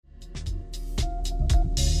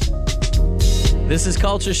This is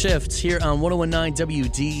Culture Shifts here on 1019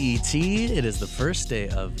 WDET. It is the first day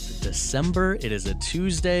of December. It is a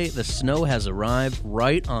Tuesday. The snow has arrived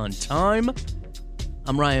right on time.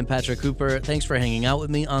 I'm Ryan Patrick Cooper. Thanks for hanging out with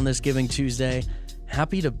me on this Giving Tuesday.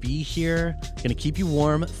 Happy to be here. Going to keep you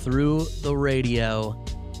warm through the radio.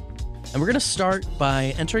 And we're going to start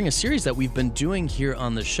by entering a series that we've been doing here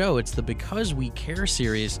on the show. It's the Because We Care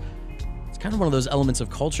series. Kind of one of those elements of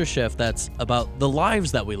Culture Shift that's about the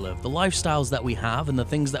lives that we live, the lifestyles that we have, and the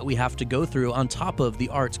things that we have to go through on top of the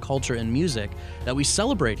arts, culture, and music that we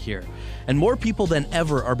celebrate here. And more people than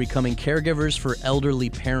ever are becoming caregivers for elderly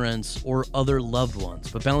parents or other loved ones.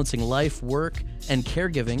 But balancing life, work, and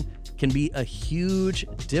caregiving can be a huge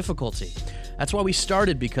difficulty. That's why we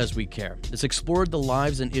started Because We Care. It's explored the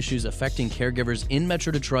lives and issues affecting caregivers in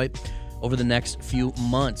Metro Detroit over the next few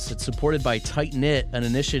months. It's supported by Tight Knit, an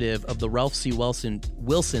initiative of the Ralph C.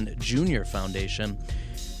 Wilson Jr. Foundation.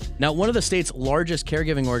 Now, one of the state's largest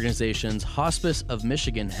caregiving organizations, Hospice of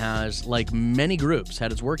Michigan, has, like many groups,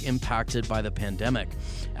 had its work impacted by the pandemic.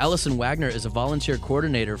 Allison Wagner is a volunteer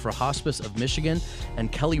coordinator for Hospice of Michigan,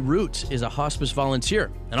 and Kelly Root is a hospice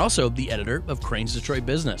volunteer and also the editor of Crane's Detroit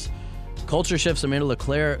Business. Culture Shift's Amanda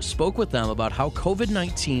LeClaire spoke with them about how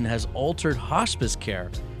COVID-19 has altered hospice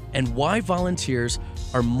care and why volunteers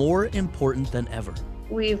are more important than ever.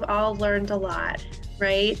 We've all learned a lot,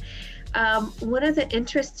 right? One of the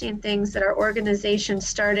interesting things that our organization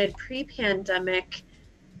started pre-pandemic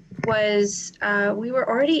was we were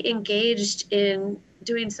already engaged in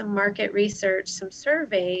doing some market research, some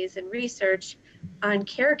surveys and research on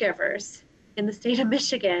caregivers in the state of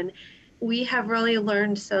Michigan. We have really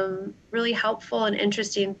learned some really helpful and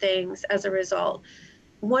interesting things as a result.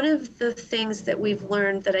 One of the things that we've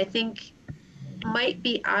learned that I think might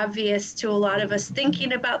be obvious to a lot of us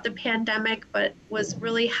thinking about the pandemic, but was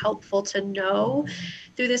really helpful to know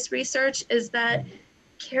through this research, is that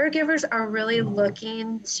caregivers are really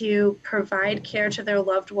looking to provide care to their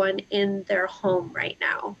loved one in their home right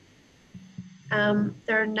now.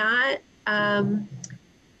 They're not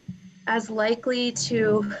as likely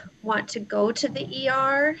to want to go to the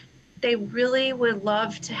ER. They really would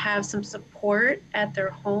love to have some support at their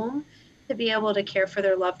home to be able to care for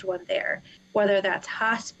their loved one there, whether that's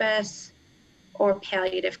hospice or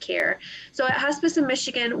palliative care. So at Hospice in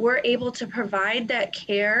Michigan, we're able to provide that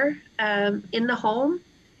care in the home,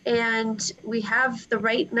 and we have the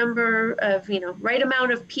right number of, right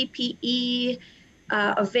amount of PPE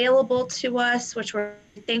available to us, which we're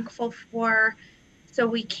thankful for, so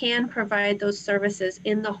we can provide those services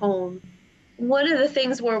in the home. One of the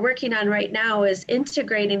things we're working on right now is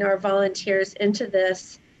integrating our volunteers into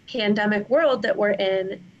this pandemic world that we're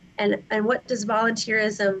in, and what does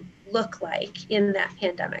volunteerism look like in that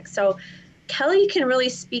pandemic. So Kelly can really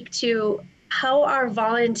speak to how our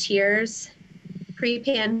volunteers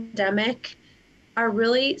pre-pandemic are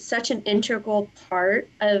really such an integral part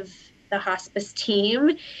of the hospice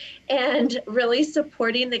team and really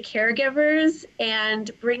supporting the caregivers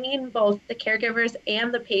and bringing both the caregivers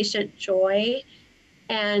and the patient joy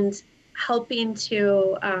and helping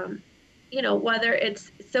to, whether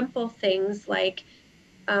it's simple things like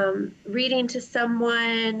reading to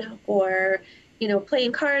someone or,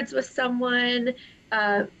 playing cards with someone.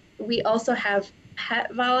 We also have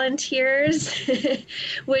pet volunteers,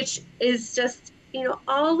 which is just,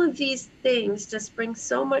 all of these things just bring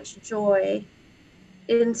so much joy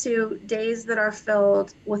into days that are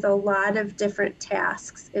filled with a lot of different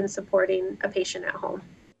tasks in supporting a patient at home.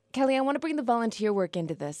 Kelly, I want to bring the volunteer work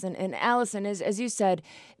into this. And Allison, as you said,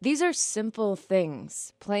 these are simple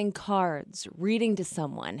things, playing cards, reading to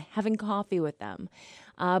someone, having coffee with them.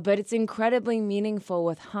 But it's incredibly meaningful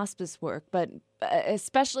with hospice work. But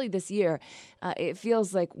especially this year, it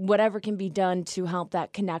feels like whatever can be done to help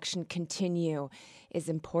that connection continue is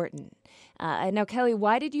important. Now, Kelly,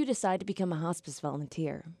 why did you decide to become a hospice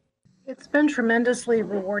volunteer? It's been tremendously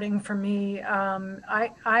rewarding for me.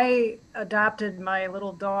 I adopted my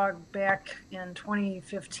little dog back in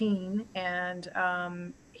 2015,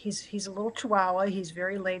 and he's a little Chihuahua. He's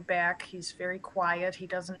very laid back. He's very quiet. He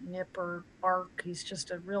doesn't nip or bark. He's just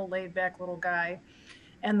a real laid back little guy.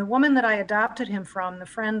 And the woman that I adopted him from, the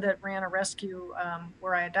friend that ran a rescue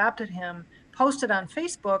where I adopted him, posted on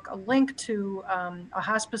Facebook a link to a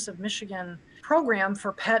Hospice of Michigan program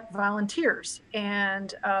for pet volunteers.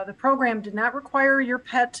 And the program did not require your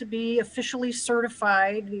pet to be officially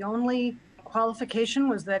certified. The only qualification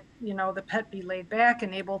was that, the pet be laid back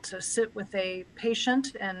and able to sit with a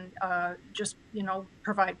patient and just,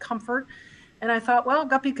 provide comfort. And I thought, well,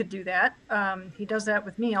 Guppy could do that. He does that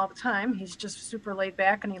with me all the time. He's just super laid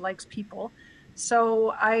back and he likes people.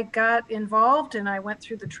 So I got involved and I went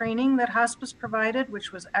through the training that hospice provided,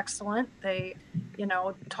 which was excellent. They,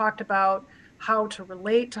 talked about how to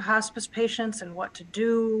relate to hospice patients and what to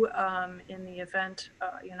do in the event,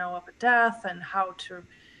 of a death, and how to.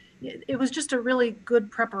 It was just a really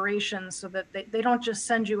good preparation so that they don't just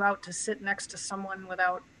send you out to sit next to someone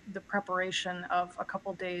without the preparation of a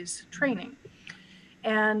couple days training.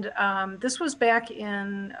 And this was back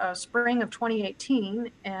in spring of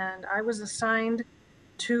 2018, and I was assigned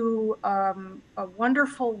to a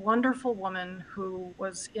wonderful, wonderful woman who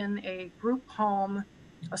was in a group home,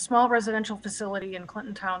 a small residential facility in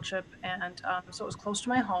Clinton Township. And so it was close to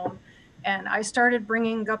my home. And I started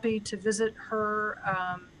bringing Guppy to visit her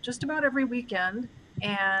just about every weekend.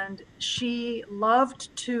 And she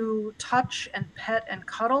loved to touch and pet and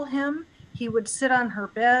cuddle him. He would sit on her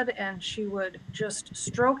bed and she would just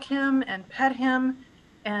stroke him and pet him.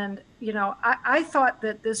 And, I thought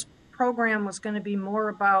that this program was going to be more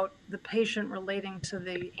about the patient relating to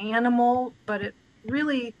the animal, but it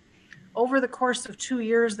really, over the course of 2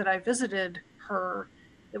 years that I visited her,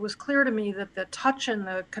 it was clear to me that the touch and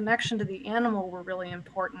the connection to the animal were really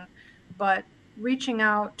important, but reaching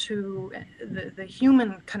out to the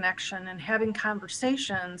human connection and having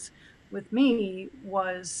conversations with me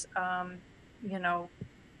was,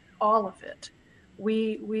 all of it.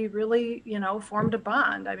 We really, formed a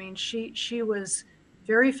bond. I mean, she was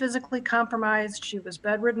very physically compromised. She was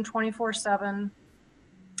bedridden 24/7,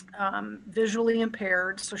 visually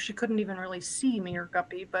impaired, so she couldn't even really see me or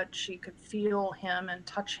Guppy, but she could feel him and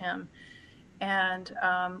touch him. And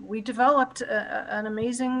we developed an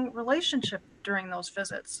amazing relationship during those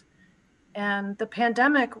visits. And the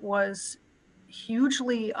pandemic was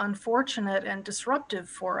hugely unfortunate and disruptive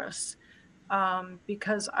for us.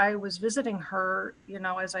 Because I was visiting her,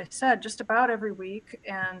 as I said, just about every week.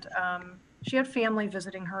 And she had family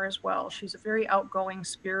visiting her as well. She's a very outgoing,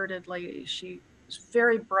 spirited lady. She was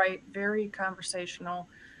very bright, very conversational.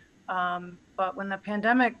 But when the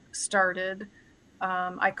pandemic started,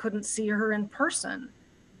 I couldn't see her in person.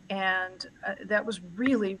 And that was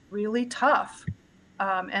really, really tough.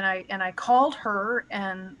 And I called her,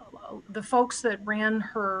 and the folks that ran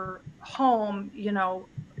her home,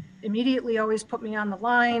 immediately always put me on the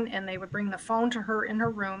line, and they would bring the phone to her in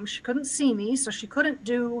her room. She couldn't see me, so she couldn't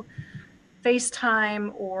do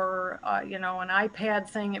FaceTime or, an iPad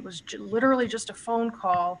thing. It was literally just a phone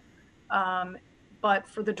call. But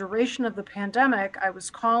for the duration of the pandemic, I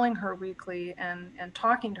was calling her weekly and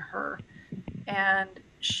talking to her. And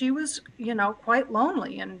she was, quite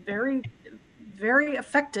lonely and very, very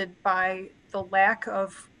affected by the lack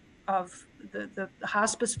of the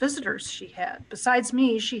hospice visitors she had. Besides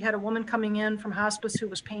me, she had a woman coming in from hospice who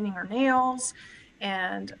was painting her nails,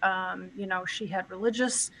 and she had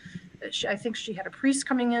religious. I think she had a priest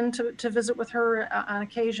coming in to visit with her on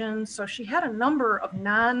occasion. So she had a number of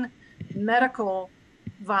non-medical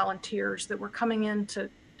volunteers that were coming in to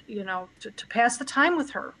pass the time with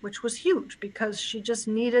her, which was huge because she just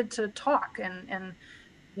needed to talk and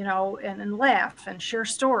laugh and share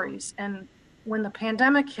stories. And when the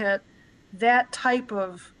pandemic hit, that type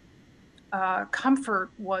of comfort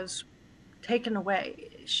was taken away.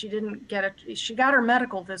 She didn't get it. She got her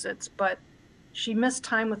medical visits, but she missed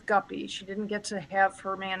time with Guppy. She didn't get to have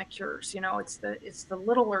her manicures. It's the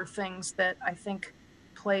littler things that I think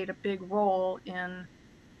played a big role in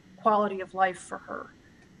quality of life for her.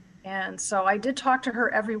 And so I did talk to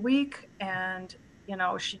her every week, and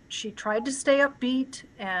she tried to stay upbeat,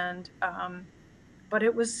 and but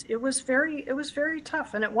it was very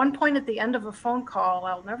tough. And at one point at the end of a phone call,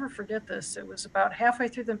 I'll never forget this. It was about halfway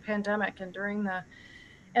through the pandemic, and during the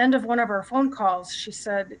end of one of our phone calls, she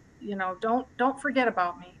said, don't forget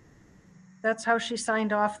about me. That's how she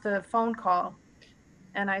signed off the phone call.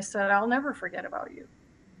 And I said, I'll never forget about you.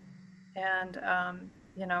 And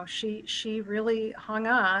she really hung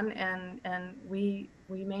on, and we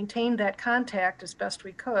maintained that contact as best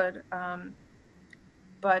we could.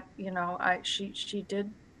 But she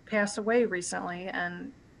did pass away recently,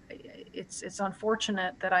 and it's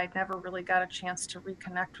unfortunate that I never really got a chance to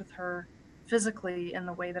reconnect with her physically in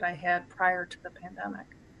the way that I had prior to the pandemic.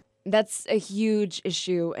 That's a huge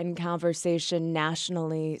issue and conversation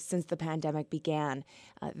nationally since the pandemic began.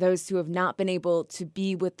 Those who have not been able to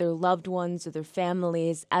be with their loved ones or their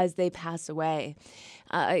families as they pass away.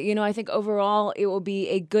 I think overall it will be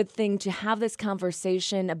a good thing to have this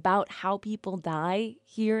conversation about how people die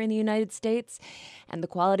here in the United States and the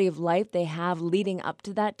quality of life they have leading up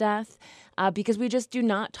to that death, because we just do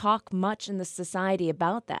not talk much in the society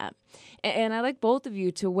about that. And I'd like both of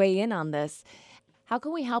you to weigh in on this. How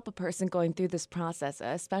can we help a person going through this process,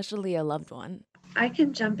 especially a loved one? I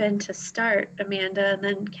can jump in to start, Amanda, and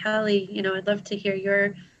then Kelly, I'd love to hear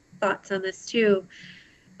your thoughts on this too.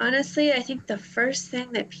 Honestly, I think the first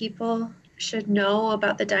thing that people should know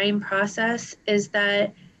about the dying process is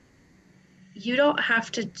that you don't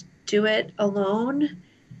have to do it alone,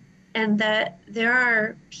 and that there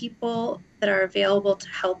are people that are available to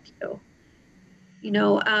help you. In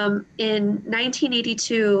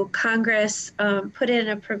 1982, Congress put in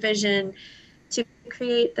a provision to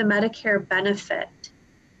create the Medicare benefit.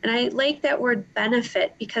 And I like that word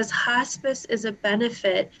benefit because hospice is a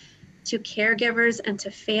benefit to caregivers and to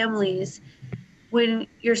families when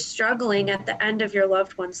you're struggling at the end of your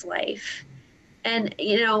loved one's life. And,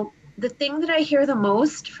 the thing that I hear the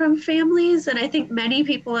most from families, and I think many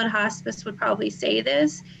people in hospice would probably say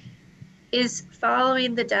this, is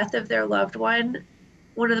following the death of their loved one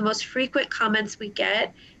of the most frequent comments we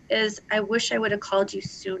get is, I wish I would have called you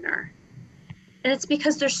sooner. And it's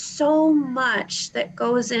because there's so much that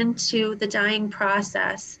goes into the dying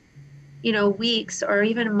process, weeks or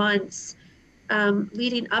even months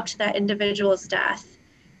leading up to that individual's death.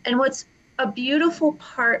 And what's a beautiful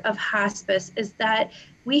part of hospice is that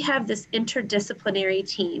we have this interdisciplinary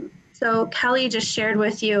team. So Kelly just shared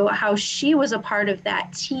with you how she was a part of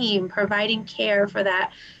that team, providing care for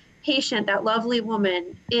that patient, that lovely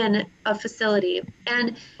woman in a facility.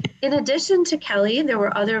 And in addition to Kelly, there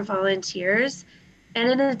were other volunteers. And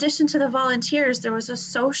in addition to the volunteers, there was a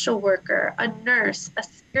social worker, a nurse, a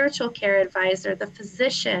spiritual care advisor, the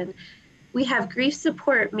physician. We have grief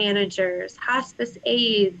support managers, hospice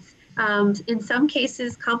aides, in some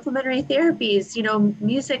cases, complementary therapies,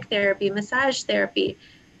 music therapy, massage therapy.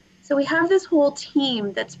 So we have this whole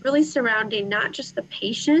team that's really surrounding not just the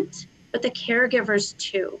patient, but the caregivers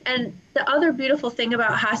too. And the other beautiful thing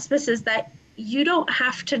about hospice is that you don't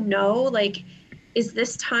have to know, like, is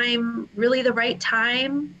this time really the right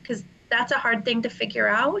time? Because that's a hard thing to figure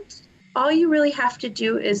out. All you really have to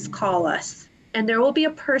do is call us, and there will be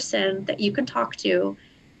a person that you can talk to,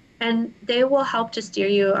 and they will help to steer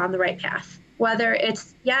you on the right path. Whether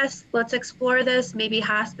it's, yes, let's explore this, maybe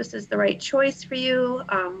hospice is the right choice for you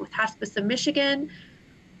with Hospice of Michigan,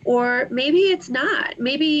 or maybe it's not.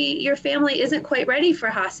 Maybe your family isn't quite ready for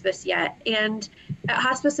hospice yet. And at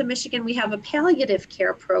Hospice of Michigan, we have a palliative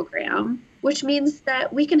care program, which means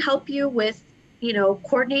that we can help you with,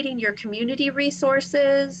 coordinating your community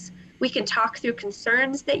resources. We can talk through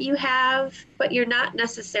concerns that you have, but you're not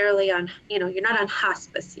necessarily you're not on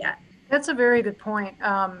hospice yet. That's a very good point.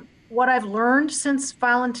 What I've learned since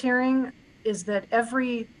volunteering is that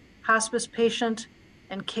every hospice patient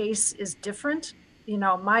and case is different.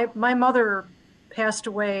 My mother passed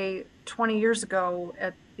away 20 years ago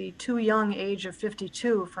at the too young age of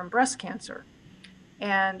 52 from breast cancer.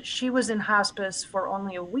 And she was in hospice for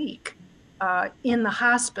only a week in the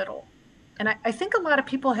hospital. And I think a lot of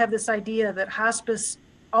people have this idea that hospice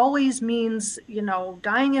always means,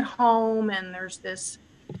 dying at home, and there's this,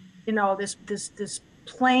 this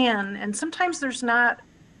plan. And sometimes there's not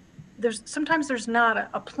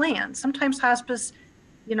a plan. Sometimes hospice,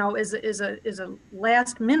 is a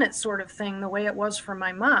last minute sort of thing, the way it was for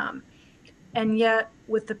my mom. And yet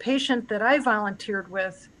with the patient that I volunteered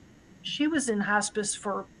with, she was in hospice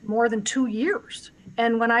for more than 2 years.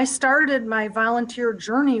 And when I started my volunteer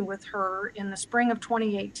journey with her in the spring of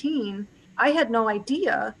 2018, I had no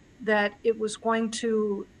idea that it was going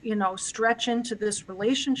to, stretch into this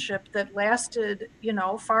relationship that lasted,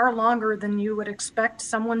 far longer than you would expect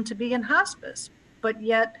someone to be in hospice. But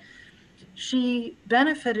yet she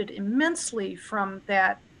benefited immensely from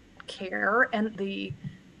that care and the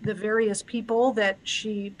various people that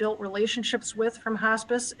she built relationships with from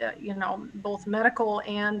hospice, both medical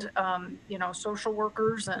and, social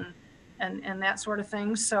workers and that sort of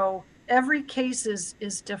thing. So every case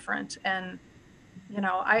is different. And,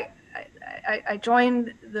 I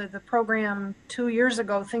joined the program 2 years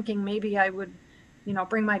ago thinking maybe I would,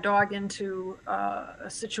 bring my dog into a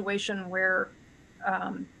situation where,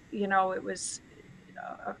 it was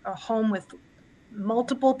a home with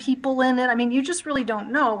multiple people in it. I mean, you just really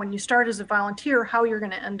don't know when you start as a volunteer how you're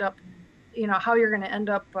going to end up,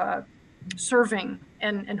 serving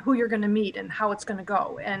and who you're going to meet and how it's going to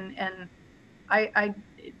go. And I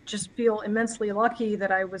just feel immensely lucky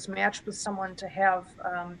that I was matched with someone to have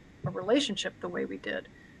a relationship the way we did.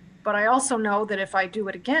 But I also know that if I do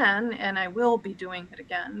it again, and I will be doing it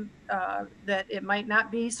again, that it might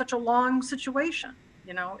not be such a long situation.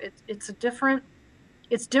 It's different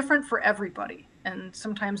for everybody. And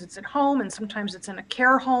sometimes it's at home, and sometimes it's in a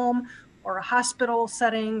care home or a hospital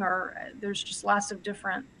setting, or there's just lots of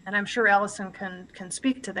different, and I'm sure Allison can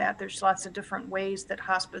speak to that. There's lots of different ways that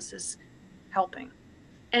hospice is helping.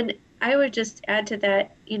 And I would just add to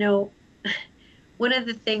that, one of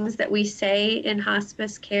the things that we say in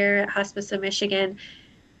hospice care at Hospice of Michigan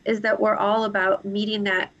is that we're all about meeting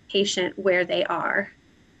that patient where they are.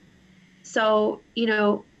 So,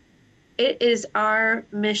 it is our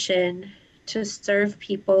mission to serve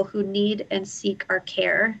people who need and seek our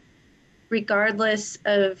care, regardless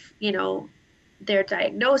of, their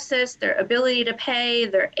diagnosis, their ability to pay,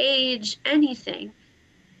 their age, anything.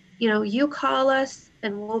 You call us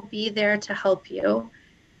and we'll be there to help you.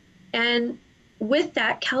 And with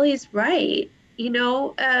that, Kelly's right.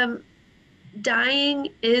 Dying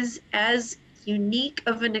is as unique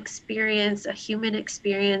of an experience, a human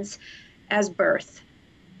experience, as birth.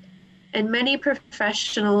 And many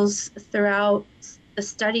professionals throughout the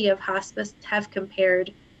study of hospice have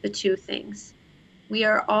compared the two things. We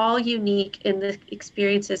are all unique in the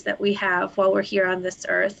experiences that we have while we're here on this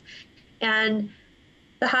earth. And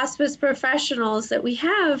the hospice professionals that we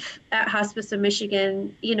have at Hospice of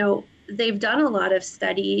Michigan, they've done a lot of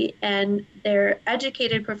study and they're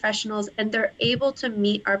educated professionals, and they're able to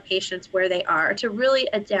meet our patients where they are, to really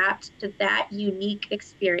adapt to that unique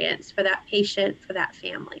experience for that patient, for that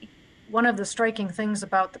family. One of the striking things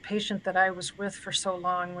about the patient that I was with for so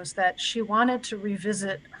long was that she wanted to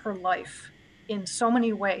revisit her life in so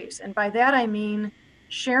many ways. And by that, I mean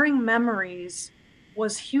sharing memories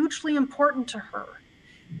was hugely important to her.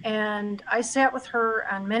 And I sat with her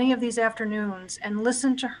on many of these afternoons and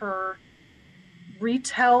listened to her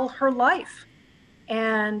retell her life.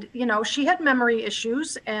 And, she had memory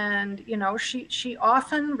issues, and, she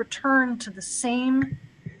often returned to the same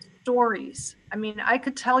stories. I mean, I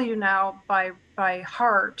could tell you now by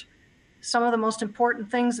heart some of the most important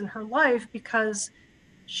things in her life, because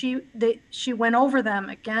she went over them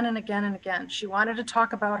again and again and again. She wanted to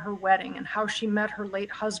talk about her wedding and how she met her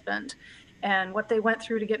late husband and what they went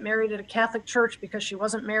through to get married at a Catholic church, because she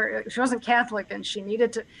wasn't Catholic and she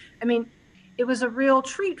needed to. I mean, it was a real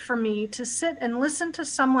treat for me to sit and listen to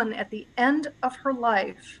someone at the end of her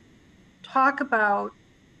life talk about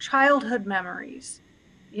childhood memories,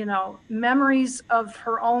 memories of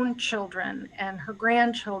her own children and her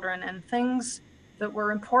grandchildren and things that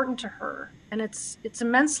were important to her. And it's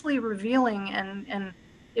immensely revealing, and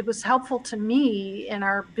it was helpful to me in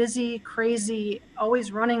our busy, crazy,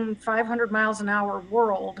 always running 500 miles an hour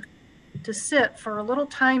world to sit for a little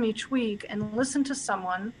time each week and listen to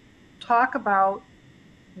someone talk about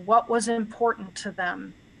what was important to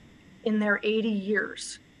them in their 80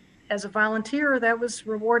 years. As a volunteer, that was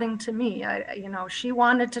rewarding to me. She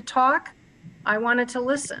wanted to talk, I wanted to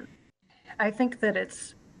listen. I think that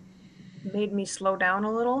it's made me slow down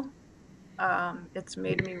a little. It's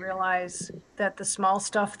made me realize that the small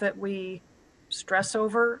stuff that we stress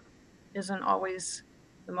over isn't always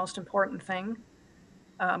the most important thing.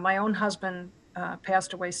 My own husband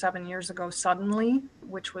passed away 7 years ago suddenly,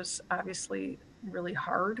 which was obviously really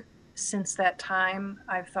hard. Since that time,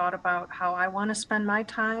 I've thought about how I want to spend my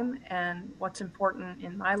time and what's important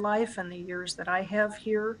in my life and the years that I have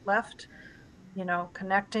here left.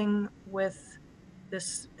 Connecting with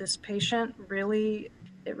this patient really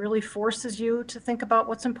forces you to think about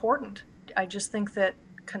what's important. I just think that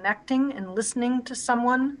connecting and listening to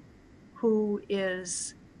someone who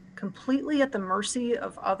is completely at the mercy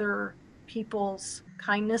of other people's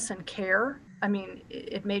kindness and care. I mean,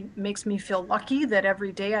 it makes me feel lucky that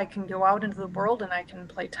every day I can go out into the world and I can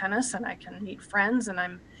play tennis and I can meet friends and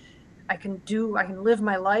I can live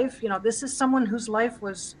my life. This is someone whose life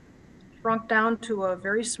was shrunk down to a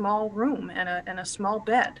very small room and a small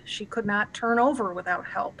bed. She could not turn over without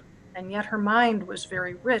help. And yet her mind was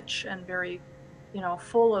very rich and very,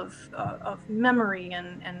 full of memory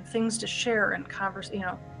and things to share, and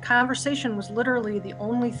conversation was literally the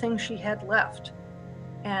only thing she had left.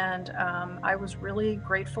 And I was really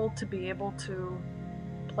grateful to be able to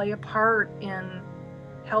play a part in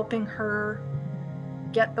helping her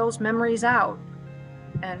get those memories out.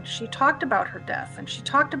 And she talked about her death, and she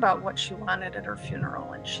talked about what she wanted at her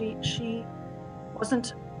funeral, and she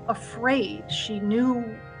wasn't afraid. She knew,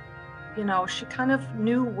 she kind of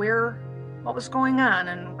knew what was going on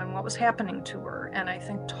and what was happening to her. And I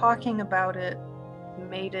think talking about it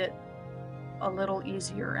made it a little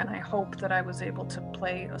easier, and I hope that I was able to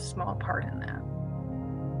play a small part in that.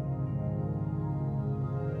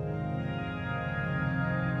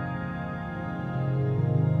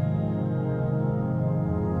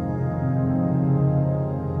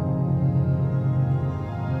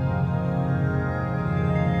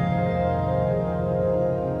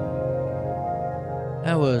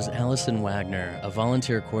 That was Allison Wagner, a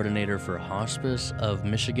volunteer coordinator for Hospice of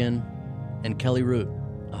Michigan, and Kelly Root,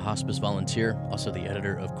 a hospice volunteer, also the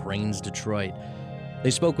editor of Cranes Detroit. They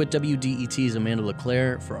spoke with WDET's Amanda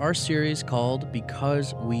LeClaire for our series called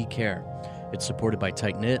Because We Care. It's supported by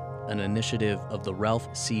Tight Knit, an initiative of the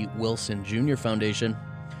Ralph C. Wilson Jr. Foundation.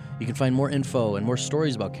 You can find more info and more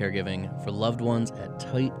stories about caregiving for loved ones at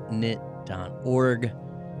tightknit.org.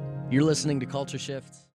 You're listening to Culture Shifts.